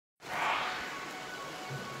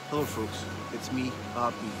Hello folks, it's me,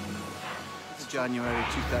 RB. It's January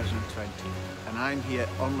 2020 and I'm here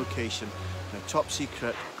on location in a top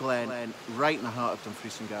secret glen right in the heart of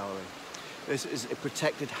Dumfries and Galloway. This is a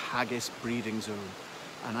protected haggis breeding zone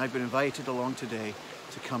and I've been invited along today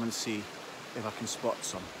to come and see if I can spot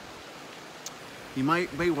some. You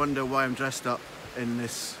may wonder why I'm dressed up in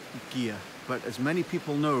this gear, but as many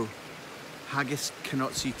people know, haggis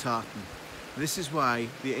cannot see tartan. This is why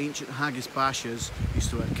the ancient haggis bashers used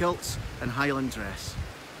to wear kilts and Highland dress.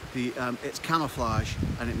 It's camouflage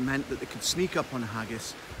and it meant that they could sneak up on a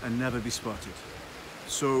haggis and never be spotted.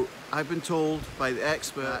 So I've been told by the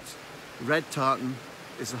expert red tartan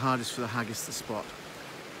is the hardest for the haggis to spot.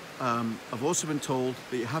 I've also been told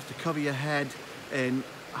that you have to cover your head in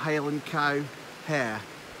Highland cow hair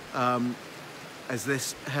as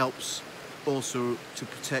this helps also to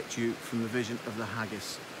protect you from the vision of the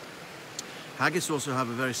haggis. Haggis also have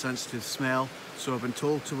a very sensitive smell, so I've been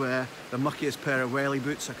told to wear the muckiest pair of welly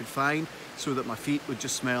boots I could find so that my feet would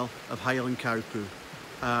just smell of Highland cow poo,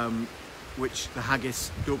 which the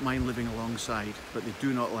haggis don't mind living alongside, but they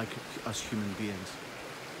do not like us human beings.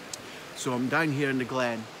 So I'm down here in the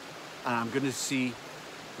glen and I'm going to see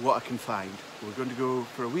what I can find. We're going to go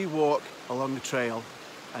for a wee walk along the trail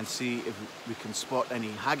and see if we can spot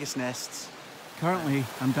any haggis nests. Currently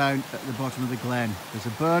I'm down at the bottom of the glen. There's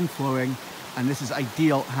a burn flowing and this is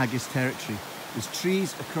ideal haggis territory. There's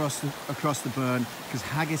trees across the burn because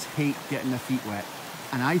haggis hate getting their feet wet.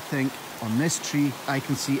 And I think on this tree I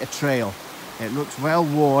can see a trail. It looks well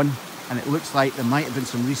worn and it looks like there might have been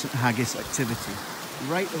some recent haggis activity.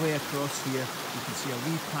 Right the way across here you can see a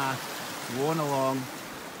wee path worn along,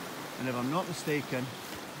 and if I'm not mistaken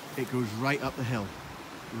it goes right up the hill,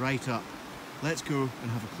 right up. Let's go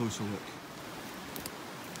and have a closer look.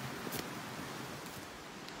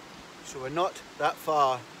 So we're not that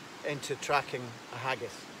far into tracking a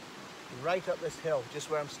haggis. Right up this hill, just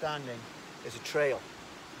where I'm standing, is a trail.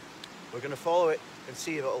 We're going to follow it and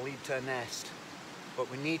see if it'll lead to a nest.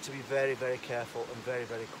 But we need to be very, very careful and very,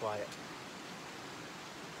 very quiet.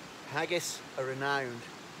 Haggis are renowned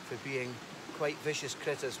for being quite vicious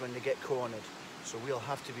critters when they get cornered. So we'll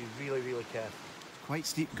have to be really, really careful. It's quite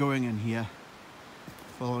steep going in here,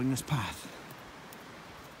 following this path.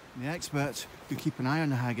 The experts who keep an eye on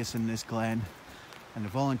the haggis in this glen and the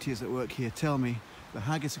volunteers that work here tell me the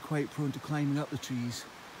haggis are quite prone to climbing up the trees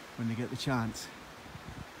when they get the chance,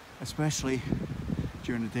 especially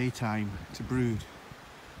during the daytime to brood.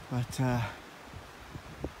 But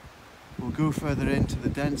we'll go further into the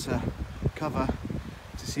denser cover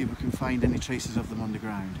to see if we can find any traces of them on the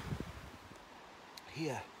ground.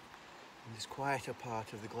 Here, in this quieter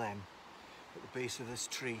part of the glen, at the base of this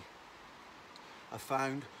tree, I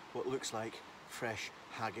found what looks like fresh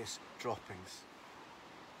haggis droppings.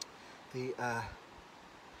 There's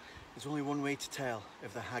only one way to tell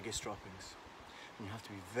if they're haggis droppings, and you have to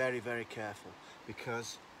be very, very careful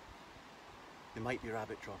because they might be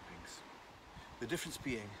rabbit droppings. The difference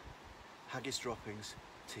being, haggis droppings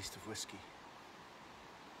taste of whiskey,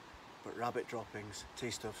 but rabbit droppings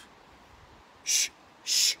taste of shh,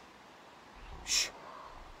 shh, shh.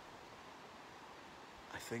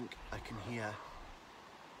 I think I can hear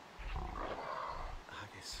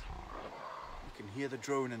haggis. You can hear the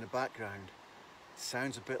drone in the background. It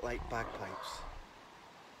sounds a bit like bagpipes.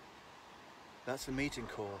 That's the mating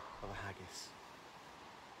call of a haggis.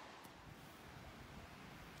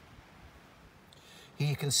 Here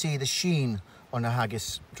you can see the sheen on the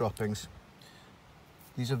haggis droppings.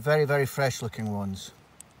 These are very, very fresh looking ones.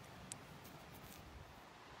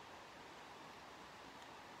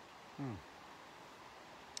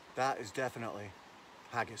 That is definitely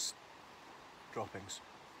haggis droppings.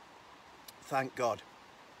 Thank God.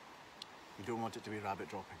 You don't want it to be rabbit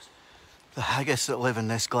droppings. The haggis that live in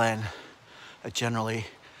this glen are generally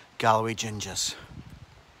Galloway gingers.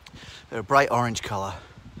 They're a bright orange colour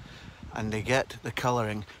and they get the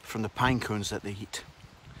colouring from the pine cones that they eat.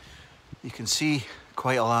 You can see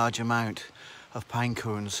quite a large amount of pine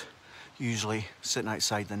cones usually sitting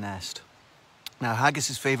outside the nest. Now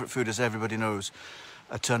haggis's favourite food, as everybody knows,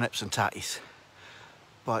 are turnips and tatties.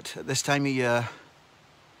 But at this time of year,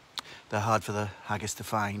 they're hard for the haggis to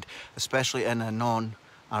find, especially in a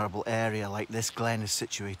non-arable area like this glen is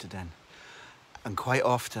situated in. And quite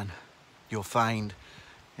often, you'll find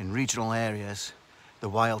in regional areas, the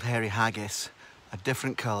wild hairy haggis are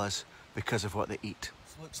different colours because of what they eat.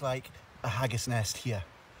 This looks like a haggis nest here.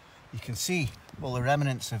 You can see all the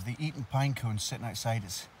remnants of the eaten pine cones sitting outside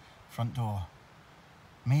its front door.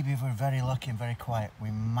 Maybe if we're very lucky and very quiet,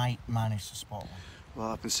 we might manage to spot one.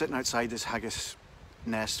 Well, I've been sitting outside this haggis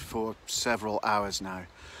nest for several hours now,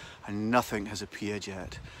 and nothing has appeared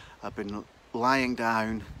yet. I've been lying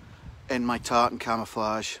down in my tartan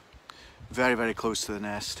camouflage very, very close to the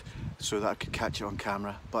nest so that I could catch it on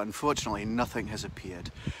camera, but unfortunately nothing has appeared.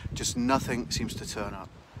 Just nothing seems to turn up.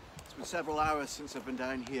 It's been several hours since I've been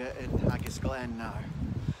down here in Haggis Glen now,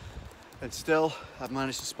 and still I've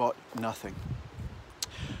managed to spot nothing.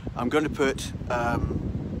 I'm going to put a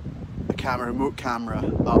remote camera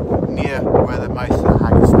up near where the mouth of the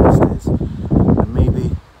haggis nest is, and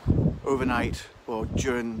maybe overnight or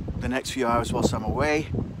during the next few hours whilst I'm away,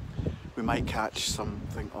 we might catch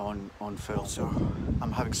something on film. So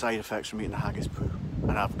I'm having side effects from eating the haggis poo,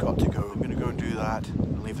 and I've got to go. I'm going to go and do that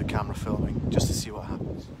and leave the camera filming just to see what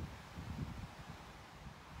happens.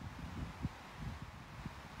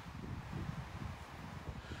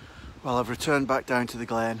 Well, I've returned back down to the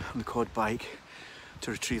glen on the quad bike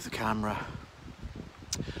to retrieve the camera.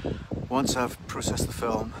 Once I've processed the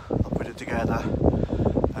film, I'll put it together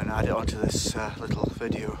and add it onto this little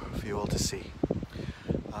video for you all to see.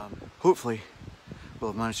 Hopefully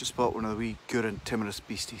we'll manage to spot one of the wee good and timorous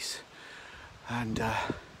beasties. And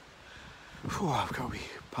I've got a wee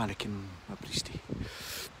panicking my beastie.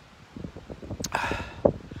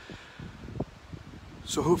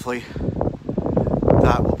 So hopefully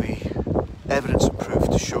that will be evidence and proof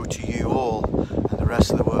to show to you all and the rest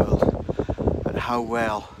of the world and how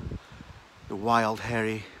well the wild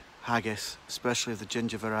hairy haggis, especially the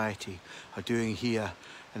ginger variety, are doing here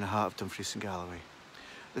in the heart of Dumfries and Galloway.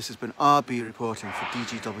 This has been RB reporting for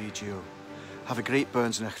DGWGO. Have a great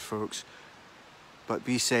Burns Nicht, folks, but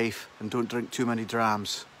be safe and don't drink too many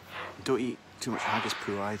drams. Don't eat too much haggis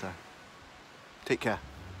poo either. Take care.